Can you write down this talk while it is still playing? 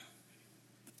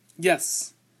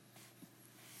Yes.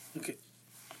 Okay.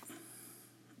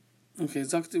 Okay,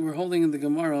 Zakti, we're holding in the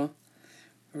Gemara.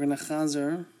 We're going to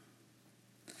chazer.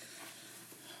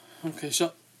 Okay,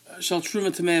 shall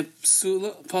Truma Tamei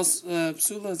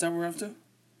Psula, is that what we're after?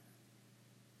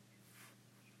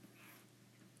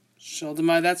 Shall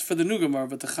Demai, that's for the new Gemara,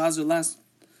 but the chazer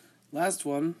last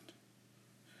one.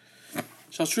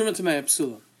 Shall Truma Tamei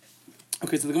Psula.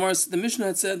 Okay, so the Mishnah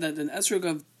had said that an esrog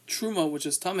of Truma, which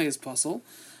is Tamei, is puzzle.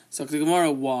 So the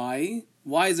Gemara, why?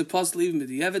 Why is it puzzle even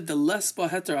b'diavad? The less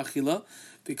heter achila,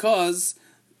 because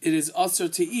it is usher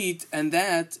to eat, and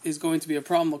that is going to be a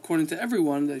problem according to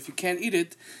everyone, that if you can't eat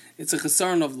it, it's a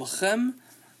chesaron of lachem,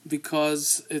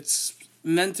 because it's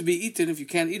meant to be eaten. If you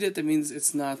can't eat it, that means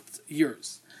it's not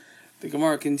yours. The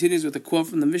Gemara continues with a quote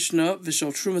from the Mishnah,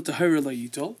 V'shal Truma tahara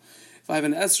la'yitol. If I have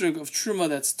an esrog of Truma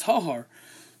that's tahar,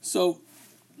 so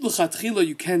l'chatchila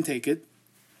you can take it.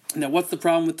 Now what's the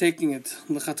problem with taking it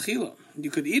l'chatchila? You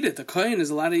could eat it. The kohen is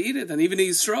allowed to eat it, and even the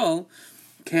Yisrael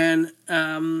can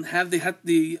have the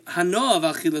hana of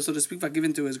achila, so to speak, by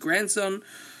given to his grandson.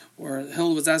 Or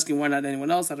Hill was asking why not anyone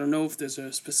else. I don't know if there's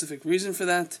a specific reason for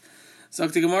that. So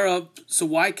Gemara, so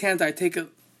why can't I take it?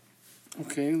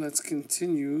 Okay, let's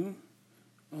continue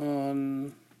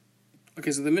on.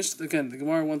 Okay, so the Mishnah again, the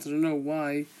Gemara wanted to know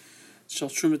why shall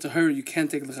truma tahara you can't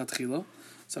take lechatchila.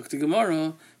 So the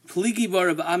Gemara, pligi bar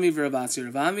Rav Ami v'Ravasi.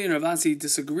 Rav Ami and Ravasi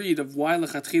disagreed of why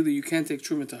lechatchila you can't take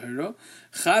truma tahara.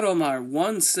 Chad Omar,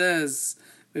 one says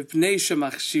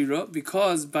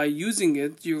because by using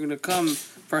it you're going to come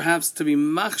perhaps to be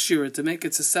machshira, to make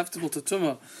it susceptible to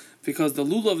tumah, because the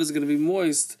lulav is going to be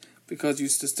moist because you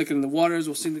used to stick it in the waters.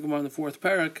 We'll see the Gemara in the fourth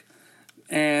parak,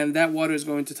 and that water is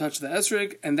going to touch the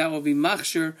esrog, and that will be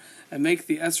machshir and make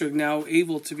the esrog now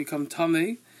able to become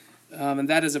tamei, and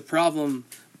that is a problem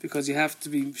because you have to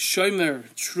be shomer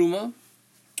truma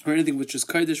or anything which is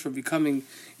kodesh for becoming,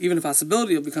 even a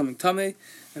possibility of becoming tamei,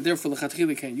 and therefore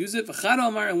lechatchila can't use it.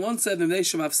 And one said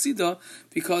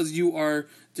because you are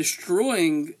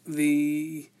destroying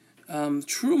the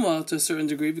truma to a certain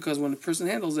degree, because when a person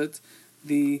handles it,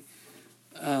 the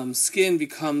skin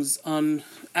becomes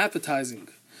unappetizing.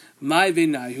 My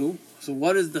benayu. So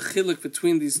what is the chiluk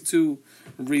between these two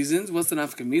reasons? What's the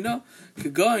nafkamina?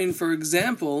 Kegoin, for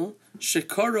example,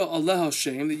 shekara aleha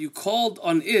shem, that you called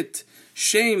on it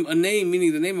shame, a name,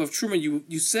 meaning the name of truma.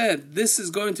 You said this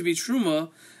is going to be truma.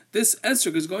 This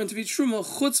esrog is going to be truma.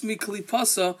 Chutz mi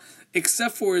klipasa,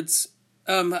 except for its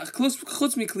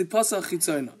chutz mi klipasa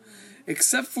chitzayna,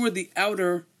 except for the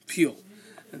outer peel.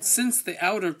 And since the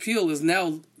outer peel is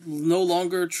now no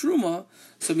longer truma,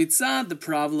 so mitzad the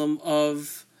problem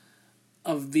of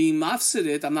being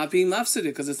mafsidit, I'm not being mafsidit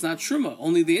because it's not truma.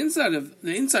 Only the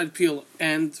inside peel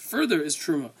and further is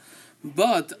truma.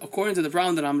 But according to the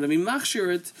problem that I'm going to be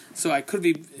machshir, so I could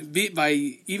be beat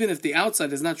by, even if the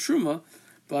outside is not truma,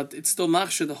 but it's still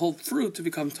machshir the whole fruit to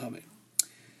become tamei.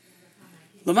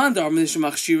 Laman Dharma,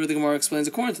 the Gemara explains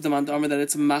according to the Man Dharma that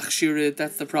it's machshirit,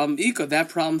 that's the problem. Ika, that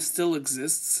problem still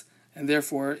exists, and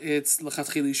therefore it's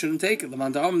lechatchili, you shouldn't take it.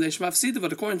 Laman Dharma,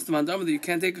 but according to the Man Dharma that you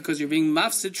can't take it because you're being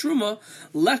mafsid truma,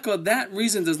 leka, that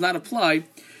reason does not apply,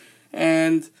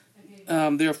 and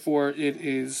therefore it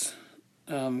is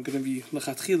going to be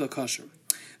lechatchila kosher.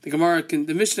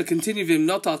 The Mishnah continued v'im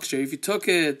not aksher. If you took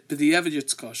it b'diavad,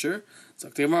 it's kosher. So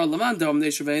the Gemara laman dam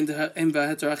neishavein em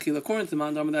ba'heter achila. According to the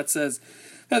man dam, that says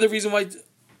that the reason why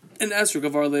an esrog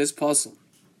of arle is possible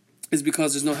is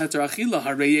because there's no heter achila.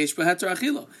 Harei yesh b'heter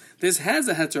achila. This has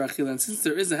a heter achila, and since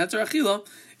there is a heter achila,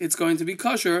 it's going to be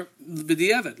kosher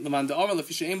b'diavad. Laman da'amar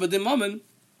lefishein b'dim mamen.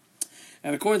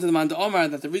 And according to the Man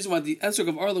Da'amar, that the reason why the esrog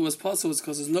of Arla was possible is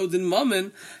because there's no din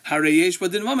mammon, hareyesh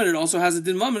but din mammon. It also has a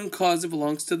din mammon because it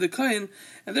belongs to the kohen,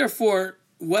 and therefore,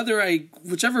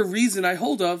 whichever reason I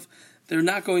hold of, they're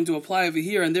not going to apply over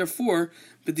here, and therefore,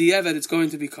 b'diavad, it's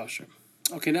going to be kosher.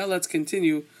 Okay, now let's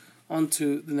continue on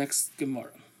to the next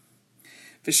Gemara.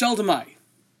 V'shal demai.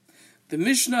 The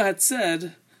Mishnah had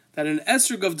said that an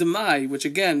esrog of demai, which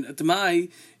again, demai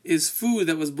is food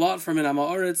that was bought from an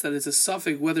amaretz, that it's a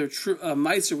suffix whether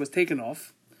meiser was taken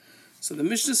off. So the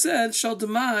Mishnah said, shal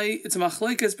demai, it's a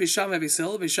machlekes Beis Shammai Beis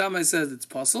Hillel. Beis Shammai says it's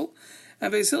puzzle,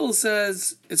 and Beis Hillel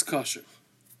says it's kosher.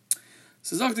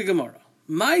 So Zok the Gemara,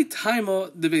 my taima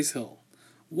de Beis Hillel.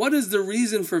 What is the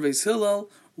reason for Beis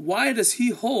Hillel? Why does he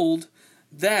hold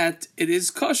that it is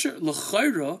kosher?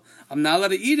 L'chayra, I'm not allowed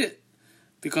to eat it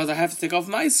because I have to take off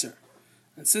meiser.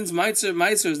 And since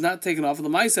meiser is not taken off, the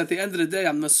meiser at the end of the day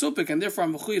I'm masupik, and therefore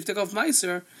I'm mechuyev to take off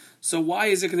meiser. So why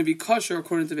is it going to be kosher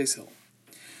according to Beis Hillel?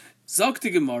 Zok the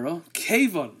Gemara,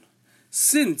 kevon,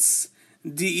 since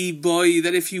Di boy,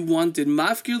 that if he wanted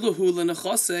mafkir lahula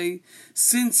nechase,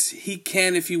 since he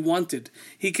can, if he wanted,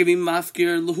 he can be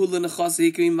mafkir lahula nechase.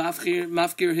 He can be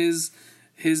mafkir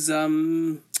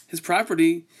his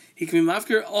property. He can be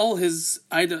mafkir all his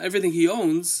item, everything he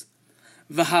owns.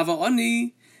 V'hava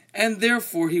ani, and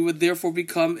therefore he would therefore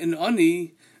become an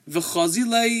ani.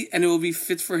 V'chazilei, and it will be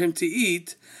fit for him to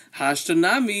eat.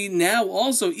 Hashtanami, now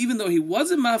also, even though he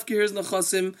wasn't mafkir his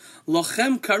nechasim,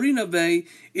 lochem karina bay,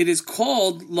 it is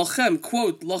called lochem,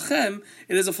 quote, lochem,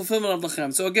 it is a fulfillment of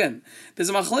lochem. So again, there's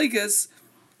a machlekes,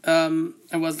 and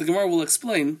as the Gemara will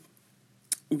explain,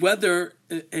 whether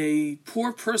a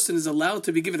poor person is allowed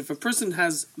to be given, if a person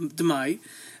has demai,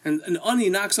 and an ani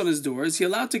knocks on his door, is he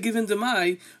allowed to give him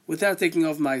demai without taking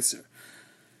off meiser?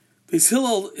 Beis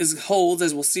Hillel holds,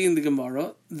 as we'll see in the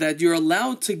Gemara, that you're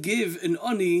allowed to give an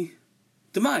ani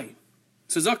demai.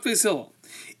 So Zok Beis Hillel,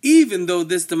 even though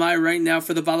this demai right now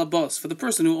for the balabos, for the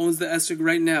person who owns the esrog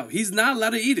right now, he's not allowed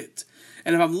to eat it.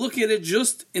 And if I'm looking at it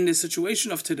just in the situation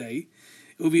of today,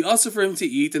 it will be also for him to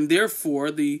eat, and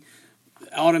therefore the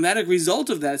automatic result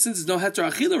of that, since there's no heter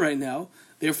achila right now,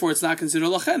 therefore it's not considered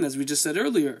lachem, as we just said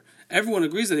earlier. Everyone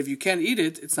agrees that if you can't eat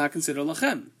it, it's not considered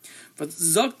lachem. But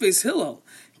Zok Beis Hillel,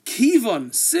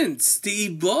 Kivon, since the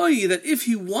boy that if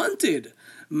he wanted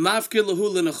mafkir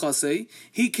lahu lenachase,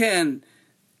 he can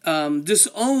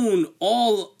disown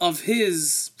all of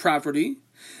his property,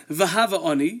 v'hava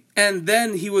ani, and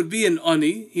then he would be an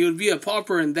ani, he would be a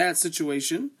pauper in that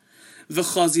situation,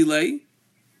 v'chazilei,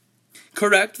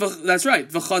 correct, that's right,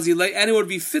 v'chazilei, and it would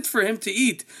be fit for him to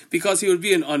eat because he would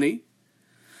be an ani.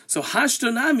 So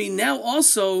hashtonami, now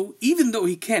also, even though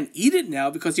he can't eat it now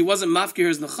because he wasn't mafkir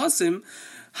his nechasim,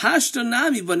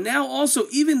 hashtonami, but now also,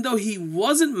 even though he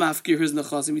wasn't mafkir his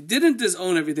nechasim, he didn't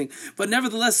disown everything, but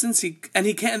nevertheless, since he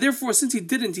can't, therefore, since he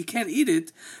didn't, he can't eat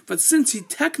it, but since he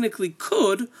technically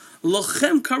could,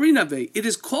 lochem karinabe, it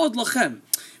is called lochem.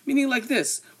 Meaning like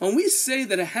this, when we say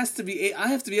that it has to be, I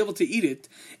have to be able to eat it,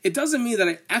 it doesn't mean that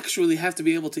I actually have to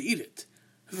be able to eat it.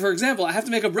 For example, I have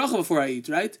to make a bracha before I eat,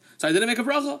 right? So I didn't make a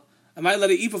bracha. Am I allowed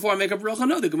to eat before I make a bracha?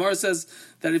 No, the Gemara says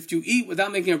that if you eat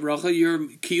without making a bracha, you're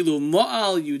ki'ilu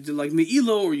mo'al, you did like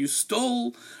me'ilo, or you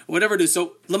stole, or whatever it is.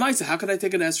 So, l'maisa, how could I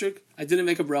take an esrog? I didn't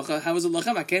make a bracha. How is it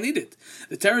lachem? I can't eat it.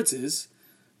 The teretz is,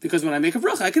 because when I make a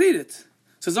bracha, I can eat it.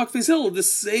 So, Zok Beis Hillel, the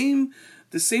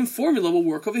same formula will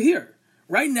work over here.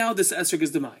 Right now, this esrog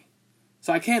is demai.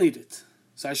 So I can't eat it.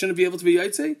 So I shouldn't be able to be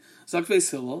yaitse. Zok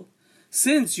Beis Hillel,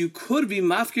 since you could be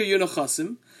mafkir your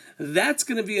nechasim, that's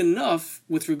going to be enough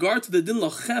with regard to the din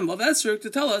lachem of esrog to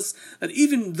tell us that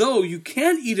even though you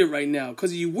can't eat it right now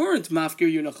because you weren't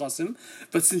mafkir your nechasim,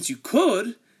 but since you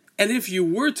could, and if you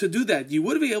were to do that, you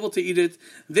would be able to eat it,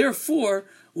 therefore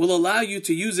will allow you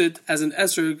to use it as an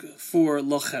esrog for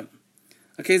lachem.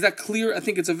 Okay, is that clear? I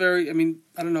think it's a very, I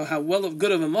don't know how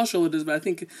good of a mashal it is, but I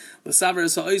think l'saber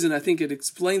sa'oizen, I think it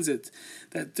explains it,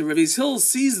 that the Rebbe Hill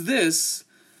sees this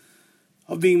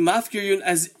of being mafkir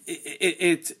as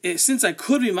it since I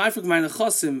could be mafkir my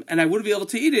nechasim and I would be able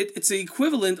to eat it, it's the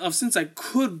equivalent of since I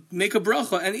could make a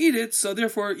bracha and eat it, so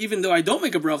therefore even though I don't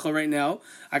make a bracha right now,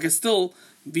 I can still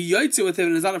be yaitze with it,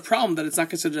 and it's not a problem that it's not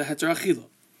considered a heter achila.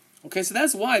 Okay, so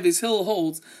that's why this hill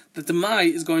holds that the mai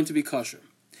is going to be kosher.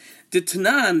 The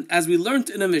Tanan, as we learned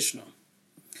in a Mishnah,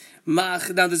 now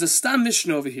there's a stam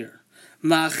Mishnah over here.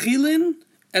 Ma'achilin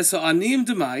es ha'aniyim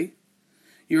demai,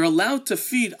 you're allowed to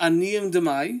feed aniyim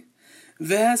demai,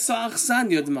 ve'es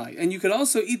ha'achsanya demai, and you can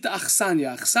also eat the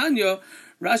achsanya. Achsanya,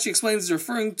 Rashi explains, is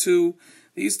referring to,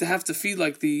 they used to have to feed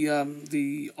like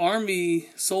the army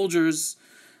soldiers.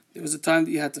 There was a time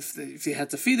that if you had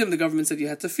to feed them, the government said you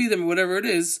had to feed them, or whatever it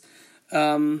is.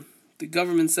 The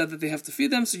government said that they have to feed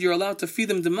them, so you're allowed to feed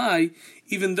them demai,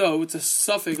 even though it's a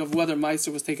suffix of whether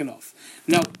meiser was taken off.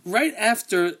 Now, right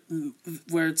after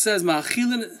where it says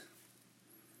ma'achilin,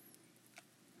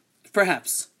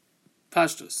 perhaps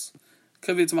pashtus,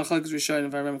 could be it's machlekes rishonim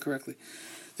if I remember correctly.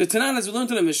 The Tanan, as we learned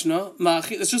in the Mishnah,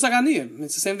 it's just like aniyim.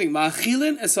 It's the same thing.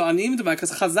 Ma'achilin es aniyim demai,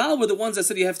 because Chazal were the ones that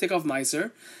said you have to take off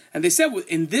meiser, and they said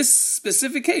in this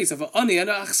specific case of an ani and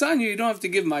an achsanya, you don't have to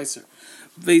give meiser.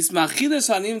 Just like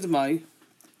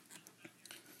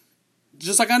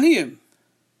aniyim.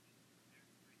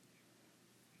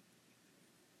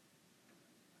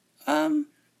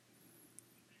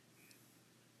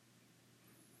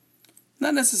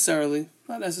 Not necessarily.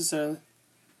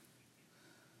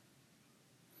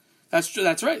 That's true.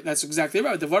 That's right. That's exactly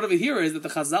right. The word over here is that the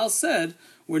Chazal said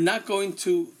we're not going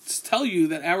to tell you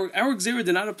that our gzera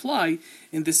did not apply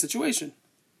in this situation.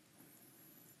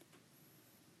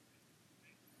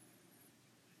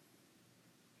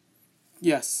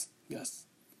 Yes. Yeah.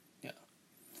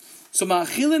 So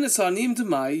ma'achilin es aniyim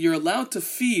demai, you're allowed to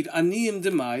feed aniyim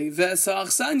demai, ve'esa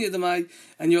achsanya demai,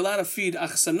 and you're allowed to feed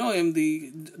achsanoim,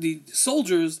 the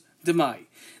soldiers demai.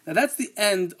 Now that's the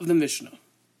end of the Mishnah.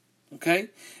 Okay?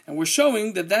 And we're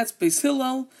showing that that's Beis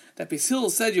Hillel, that Beis Hillel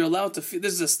said you're allowed to feed,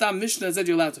 this is a Stam Mishnah that said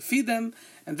you're allowed to feed them,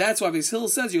 and that's why Beis Hillel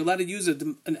says you're allowed to use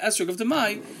an esrog of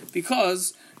demai,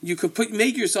 because you could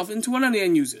make yourself into an ani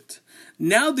and use it.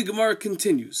 Now the Gemara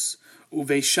continues.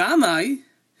 Uvei Shammai,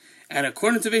 and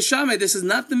according to Beis Shammai, this is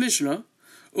not the Mishnah.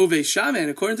 Uvei Shammai, and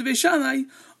according to Beis Shammai,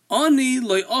 ani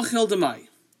loy ochel demai.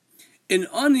 An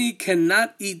ani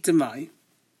cannot eat demai.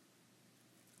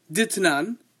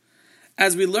 Ditnan,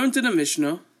 as we learned in the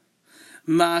Mishnah,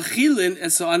 ma'achilin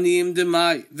es aniyim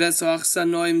demai, v'esach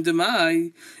sanoim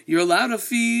demai. You're allowed to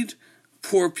feed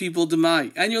poor people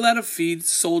demai, and you're allowed to feed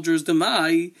soldiers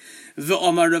demai.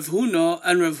 V'omar Rav Huna,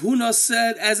 and Rav Huna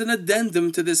said as an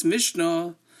addendum to this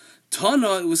Mishnah,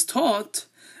 Tana, it was taught,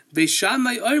 Beis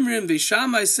Shammai Omrim, Beis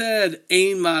Shammai said,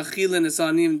 Ein ma'achilin es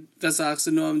aniyim v'esach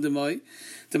sanoim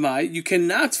demai. You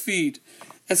cannot feed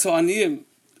es aniyim,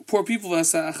 poor people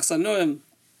v'esach sanoim,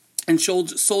 and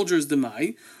soldiers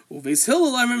demai. Beis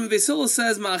Hillel, I remember Beis Hillel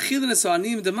says, "Ma'achilin es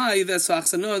aniyim demai v'esach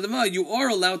sanoim demai." You are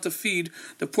allowed to feed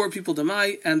the poor people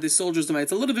demai and the soldiers demai.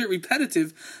 It's a little bit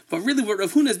repetitive, but really what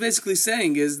Rav Huna is basically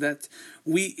saying is that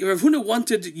Rav Huna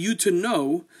wanted you to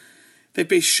know that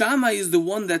Beis Shammai is the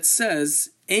one that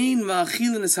says, "Ein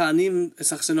ma'achilin es aniyim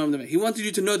v'esach sanoim demai." He wanted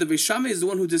you to know that Beis Shammai is the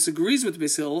one who disagrees with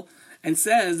Beis Hillel and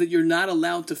says that you're not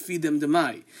allowed to feed them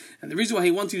demai. And the reason why he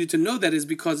wanted you to know that is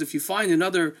because if you find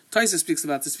another, Taisa speaks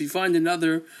about this, if you find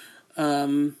another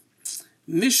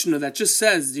Mishnah that just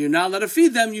says you're not allowed to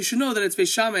feed them, you should know that it's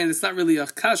Beis Shammai and it's not really a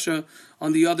kasha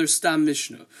on the other Stam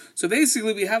Mishnah. So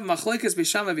basically we have Machlekes Beis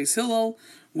Shammai Beis Hillel,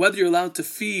 whether you're allowed to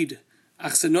feed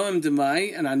Achsanoim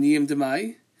demai and Aniyim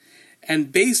demai,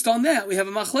 and based on that we have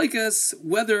a Machlekes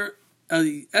whether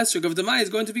the esrog of demai is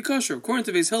going to be kosher. According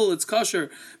to Beis Hillel, it's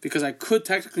kosher because I could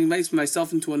technically make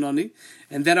myself into an ani,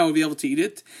 and then I would be able to eat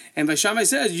it. And Beis Shammai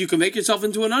says you can make yourself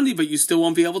into an ani, but you still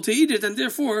won't be able to eat it, and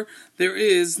therefore there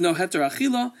is no heter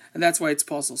achila, and that's why it's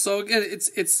possible. So again,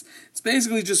 it's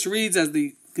basically just reads as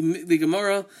the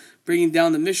Gemara bringing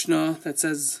down the Mishnah that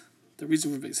says the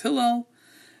reason for Beis Hillel.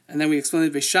 And then we explain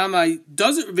that Beis Shammai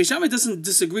doesn't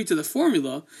disagree to the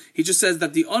formula. He just says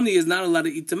that the ani is not allowed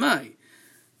to eat demai.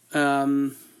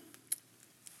 And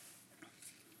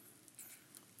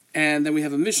then we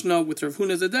have a Mishnah with Rav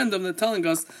Huna's addendum that's telling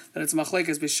us that it's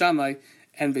Machlekes Beis Shammai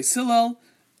and Beis Hillel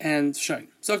and Shain.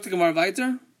 Zok the Gemara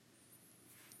weiter.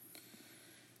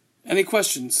 Any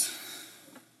questions?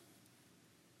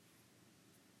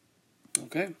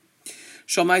 Okay.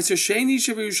 Shal Meiser Sheni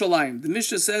Sheba Yerushalayim. The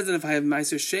Mishnah says that if I have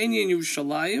Meiser Sheni in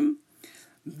Yerushalayim,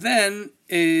 then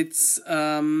it's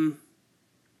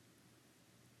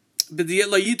B'diyet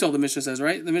layitol, the Mishnah says,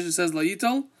 right? The Mishnah says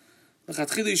layitol,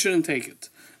 l'chatchila you shouldn't take it.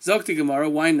 Zokti Gemara,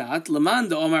 why not? Laman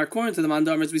da Omar, according to the man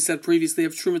da Omar, as we said previously,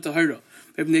 of Truma Tahira.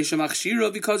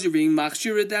 Because you're being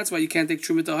machshira, that's why you can't take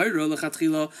Truma Tahira,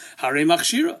 l'chatchila, hare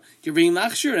machshira. You're being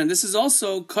machshira, and this is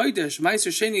also Kodesh.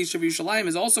 Meiser Sheni Shav Yerushalayim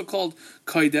is also called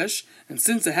Kodesh, and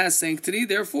since it has sanctity,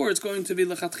 therefore it's going to be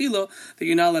l'chatchila that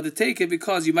you're not allowed to take it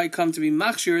because you might come to be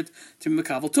machshirat to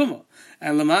Mekavel Tumah.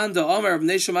 And Laman da Omar of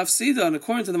Nesham Mafsida, and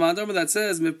according to the man da Omar that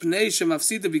says Mipnei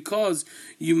Mafsida, because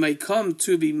you may come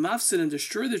to be mafsid and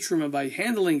destroy the truma by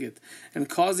handling it and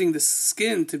causing the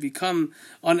skin to become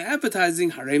unappetizing.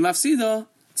 Hare mafsida.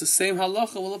 It's the same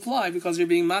halacha will apply because you're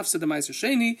being mafsid the meiser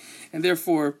sheni, and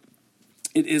therefore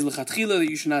it is lechatchila that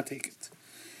you should not take it.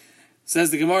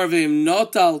 Says the Gemara v'im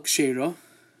notal kshera,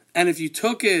 and if you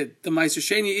took it the meiser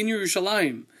sheni in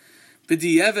Yerushalayim,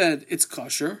 b'di'eved it's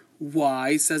kosher.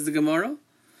 Why? Says the Gemara.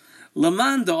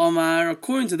 Laman da Omar,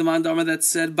 according to the man da Omar that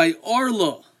said by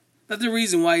orla, that the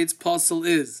reason why it's possible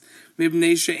is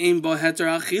mibnei she'ein ba heter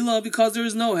achila, because there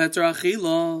is no heter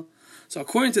achila. So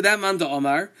according to that man da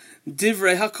Omar,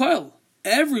 divrei hakoil,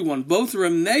 everyone, both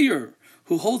Rameir,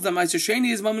 who holds that Meiser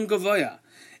Sheni is Mammon Gavoya,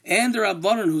 and the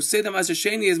Rabbanon, who say that Meiser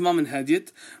Sheni is Mammon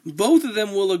Hedyet, both of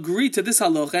them will agree to this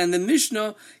halacha, and the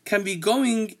Mishnah can be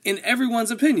going in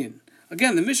everyone's opinion.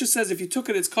 Again, the Mishnah says if you took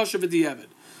it, it's kosher b'di'evid.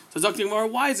 So Dr. Gemara,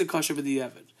 why is it kosher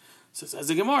b'di'evid? So says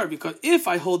the Gemara, because if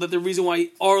I hold that the reason why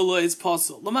Arla is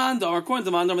possible, Lamanda, or according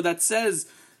to the Mandama that says,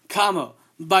 Kama,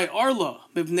 by Arla,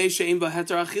 that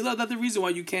the reason why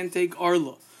you can't take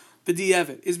Arla,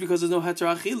 b'di'evid, is because there's no heter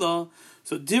achila.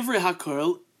 So Divrei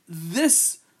HaKorel,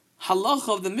 this halacha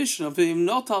of the Mishnah,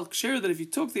 that if you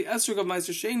took the esrog of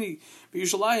Meiser Sheni,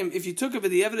 Yerushalayim, if you took it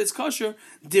b'di'evid, it's kosher,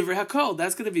 Divrei HaKorel,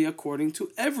 that's going to be according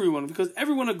to everyone, because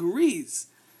everyone agrees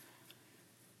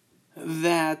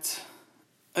that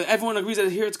everyone agrees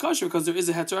that here it's kosher because there is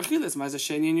a heter achilas, Ma'aser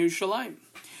Sheni in Yerushalayim.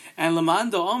 And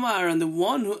Lamanda Omar, and the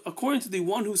one who, according to the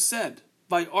one who said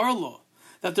by Arlo,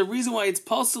 that the reason why it's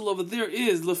possible over there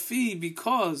is Lafi,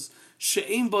 because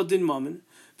She'ein Ba Din Mammon,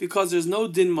 because there's no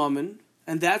Din Mammon,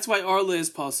 and that's why Arla is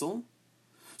possible.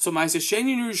 So Ma'aser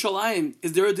Sheni in Yerushalayim,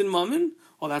 is there a Din Mammon?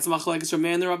 Well, that's Machlekes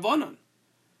Rameh and the Rabbanon.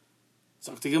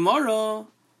 Zakti Gemara,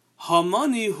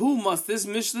 Hamani, who must this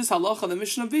halacha, the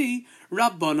Mishnah be?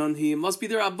 Rabbanon, he must be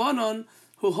the Rabbanon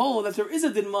who hold that there is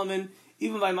a Din Mammon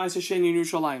even by Ma'aser Sheni in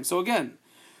Yerushalayim. So again,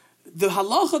 the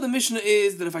halacha of the Mishnah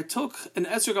is that if I took an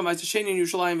esrog of Ma'aser Sheni in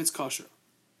Yerushalayim, it's kosher.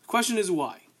 The question is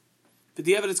why? But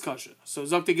the evidence is kosher. So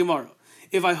Zakti Gemara,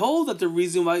 if I hold that the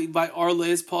reason why by Arla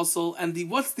is possible, and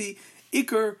what's the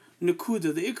Iker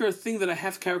Nekuda, the Iker thing that I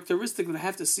have characteristic that I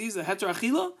have to see is the Heter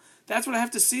Achila, that's what I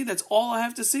have to see, that's all I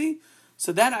have to see.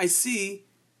 So that I see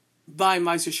by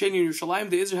Ma'aser Sheni in Yerushalayim,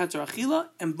 the Izer Heter Achila,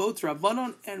 and both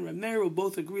Rabbanon and Rameir will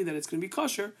both agree that it's going to be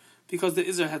kosher because the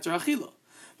Izer Heter Achila.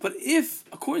 But if,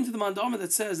 according to the Mandama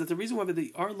that says that the reason why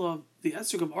the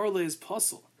esrog of Arla is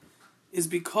possible is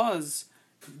because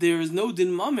there is no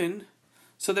Din Mammon,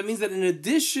 so that means that in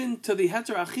addition to the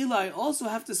Heter Achila, I also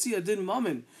have to see a Din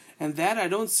Mammon, and that I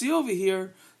don't see over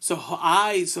here. So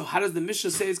how does the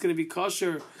Mishnah say it's going to be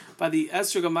kosher by the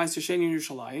esrog of Ma'aser Sheni in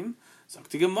Yerushalayim? So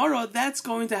the Gemara, that's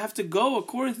going to have to go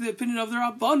according to the opinion of the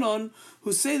Rabbanon,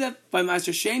 who say that by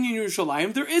Ma'aser Sheni in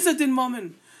Yerushalayim there is a Din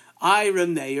Mammon.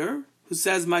 Rameir, who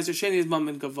says Ma'aser Sheni is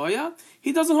Mammon Gavoya,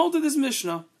 he doesn't hold to this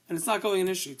Mishnah, and it's not going in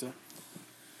his Shita.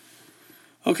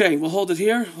 Okay, we'll hold it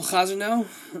here. We'll chazer now,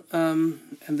 and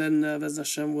then Bez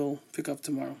Hashem will pick up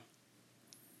tomorrow.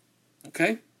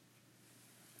 Okay?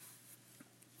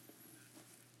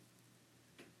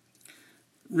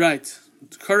 Right.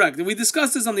 Correct. We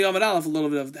discussed this on the Amud Aleph a little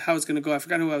bit of how it's going to go. I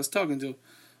forgot who I was talking to,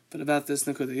 but about this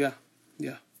Nakuda.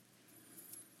 Yeah.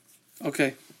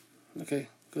 Okay.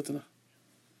 Good to know.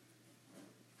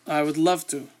 I would love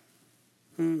to.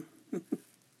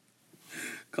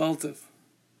 Kultiv.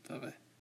 Bye-bye.